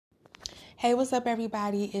Hey, what's up,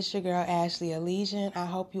 everybody? It's your girl, Ashley Elysian. I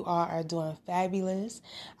hope you all are doing fabulous.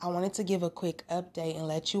 I wanted to give a quick update and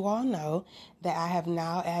let you all know that I have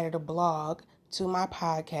now added a blog to my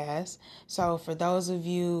podcast. So, for those of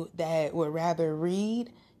you that would rather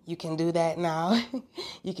read, you can do that now.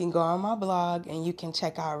 You can go on my blog and you can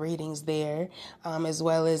check out readings there, as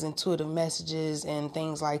well as intuitive messages and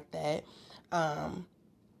things like that.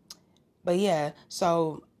 But yeah,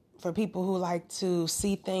 so for people who like to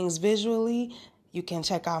see things visually, you can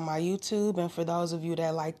check out my YouTube. And for those of you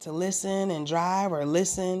that like to listen and drive or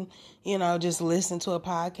listen, just listen to a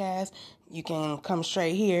podcast, you can come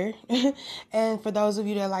straight here. And for those of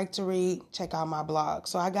you that like to read, check out my blog.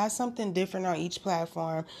 So I got something different on each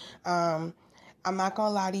platform. I'm not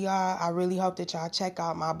gonna lie to y'all. I really hope that y'all check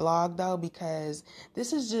out my blog though, because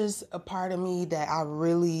this is just a part of me that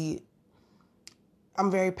I'm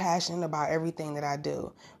very passionate about everything that I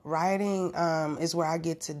do. Writing is where I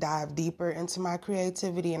get to dive deeper into my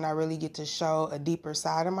creativity and I really get to show a deeper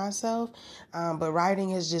side of myself. But writing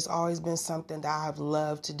has just always been something that I've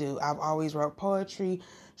loved to do. I've always wrote poetry,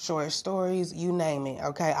 short stories, you name it,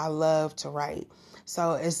 okay? I love to write.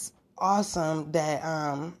 So it's awesome that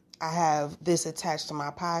I have this attached to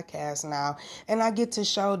my podcast now, and I get to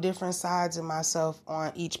show different sides of myself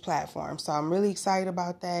on each platform. So I'm really excited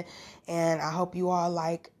about that, and I hope you all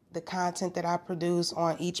like the content that I produce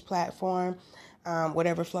on each platform.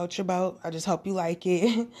 Whatever floats your boat, I just hope you like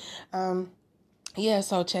it. Yeah,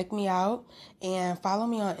 so check me out and follow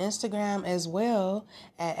me on Instagram as well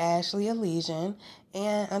at Ashley Elysian.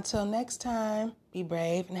 And until next time, be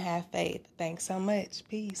brave and have faith. Thanks so much.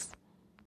 Peace.